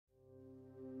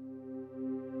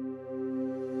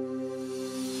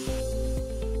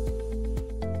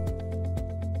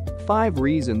5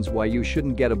 reasons why you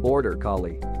shouldn't get a Border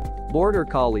Collie. Border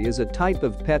Collie is a type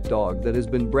of pet dog that has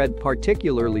been bred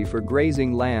particularly for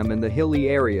grazing lamb in the hilly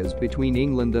areas between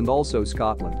England and also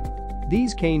Scotland.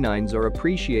 These canines are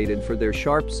appreciated for their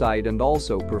sharp sight and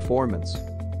also performance.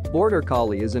 Border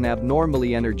Collie is an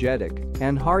abnormally energetic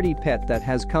and hardy pet that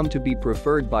has come to be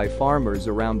preferred by farmers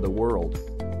around the world.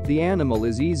 The animal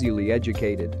is easily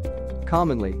educated.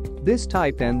 Commonly, this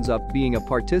type ends up being a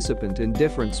participant in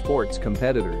different sports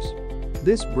competitors.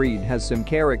 This breed has some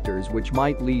characters which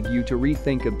might lead you to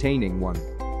rethink obtaining one.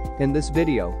 In this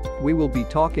video, we will be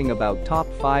talking about top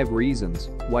 5 reasons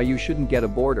why you shouldn't get a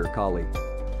Border Collie.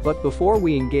 But before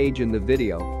we engage in the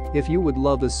video, if you would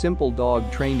love a simple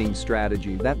dog training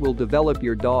strategy that will develop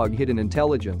your dog's hidden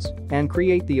intelligence and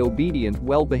create the obedient,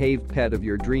 well-behaved pet of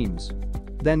your dreams,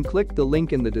 then click the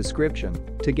link in the description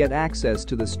to get access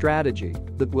to the strategy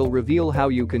that will reveal how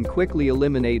you can quickly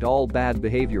eliminate all bad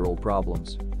behavioral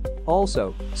problems.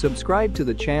 Also, subscribe to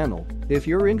the channel if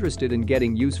you're interested in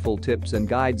getting useful tips and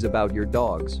guides about your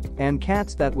dogs and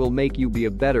cats that will make you be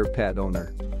a better pet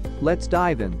owner. Let's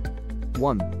dive in.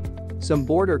 1. Some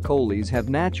Border Collies have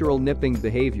natural nipping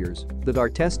behaviors that are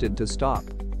tested to stop.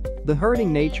 The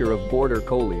herding nature of Border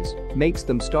Collies makes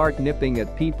them start nipping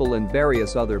at people and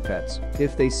various other pets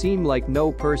if they seem like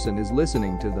no person is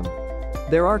listening to them.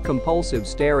 There are compulsive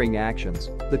staring actions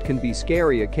that can be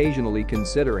scary, occasionally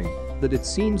considering that it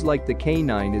seems like the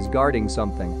canine is guarding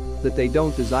something that they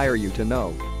don't desire you to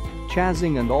know.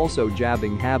 Chasing and also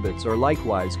jabbing habits are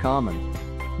likewise common.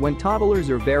 When toddlers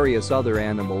or various other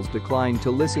animals decline to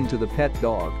listen to the pet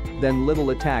dog, then little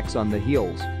attacks on the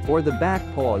heels or the back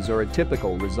paws are a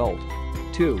typical result.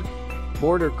 2.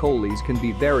 Border Collies can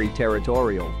be very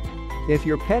territorial. If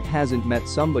your pet hasn't met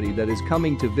somebody that is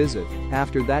coming to visit,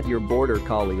 after that your Border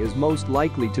Collie is most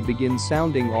likely to begin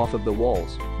sounding off of the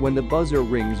walls when the buzzer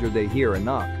rings or they hear a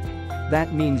knock.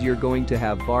 That means you're going to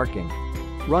have barking,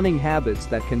 running habits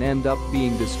that can end up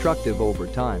being destructive over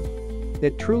time.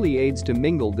 It truly aids to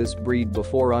mingle this breed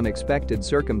before unexpected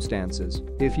circumstances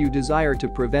if you desire to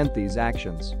prevent these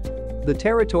actions. The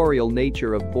territorial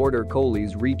nature of Border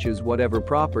Collies reaches whatever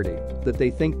property that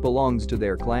they think belongs to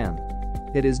their clan.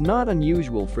 It is not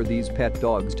unusual for these pet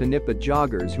dogs to nip at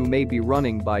joggers who may be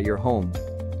running by your home.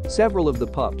 Several of the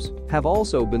pups have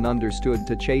also been understood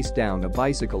to chase down a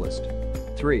bicyclist.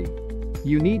 3.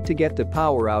 You need to get the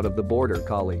power out of the Border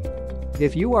Collie.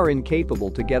 If you are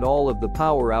incapable to get all of the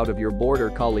power out of your Border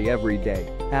Collie every day,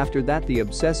 after that the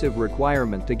obsessive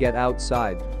requirement to get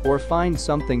outside or find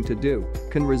something to do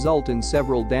can result in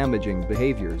several damaging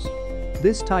behaviors.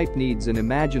 This type needs an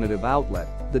imaginative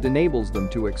outlet that enables them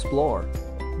to explore.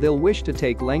 They'll wish to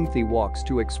take lengthy walks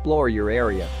to explore your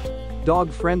area.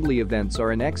 Dog-friendly events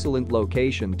are an excellent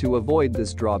location to avoid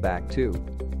this drawback too.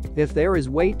 If there is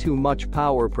way too much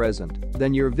power present,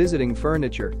 then you're visiting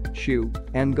furniture, shoe,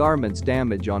 and garments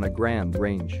damage on a grand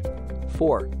range.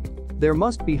 4. There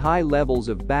must be high levels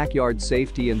of backyard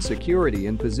safety and security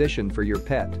in position for your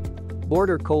pet.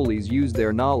 Border Collies use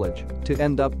their knowledge to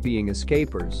end up being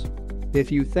escapers.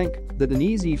 If you think that an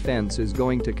easy fence is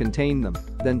going to contain them,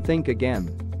 then think again.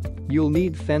 You'll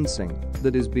need fencing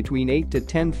that is between 8 to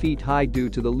 10 feet high due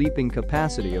to the leaping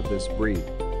capacity of this breed.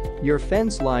 Your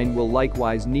fence line will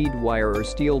likewise need wire or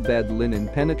steel bed linen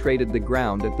penetrated the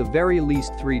ground at the very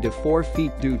least 3 to 4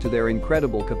 feet due to their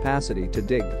incredible capacity to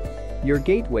dig. Your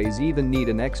gateways even need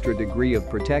an extra degree of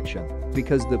protection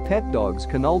because the pet dogs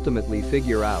can ultimately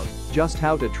figure out just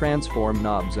how to transform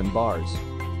knobs and bars.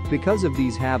 Because of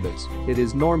these habits, it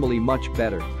is normally much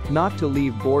better not to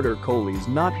leave Border Collies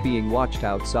not being watched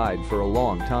outside for a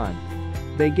long time.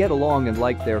 They get along and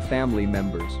like their family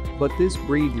members, but this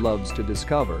breed loves to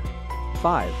discover.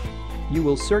 5. You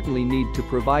will certainly need to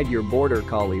provide your Border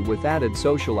Collie with added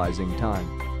socializing time.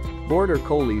 Border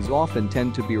Collies often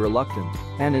tend to be reluctant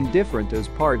and indifferent as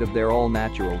part of their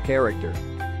all-natural character.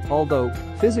 Although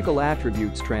physical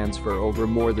attributes transfer over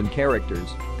more than characters,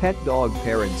 pet dog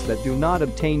parents that do not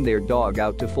obtain their dog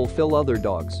out to fulfill other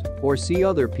dogs or see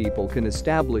other people can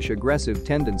establish aggressive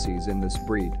tendencies in this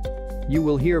breed. You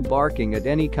will hear barking at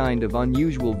any kind of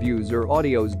unusual views or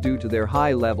audios due to their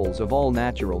high levels of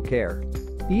all-natural care.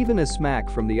 Even a smack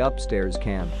from the upstairs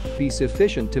can be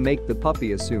sufficient to make the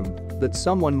puppy assume that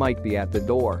someone might be at the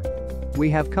door. We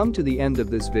have come to the end of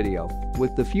this video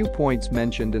with the few points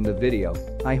mentioned in the video.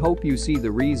 I hope you see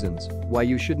the reasons why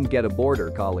you shouldn't get a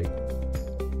Border Collie.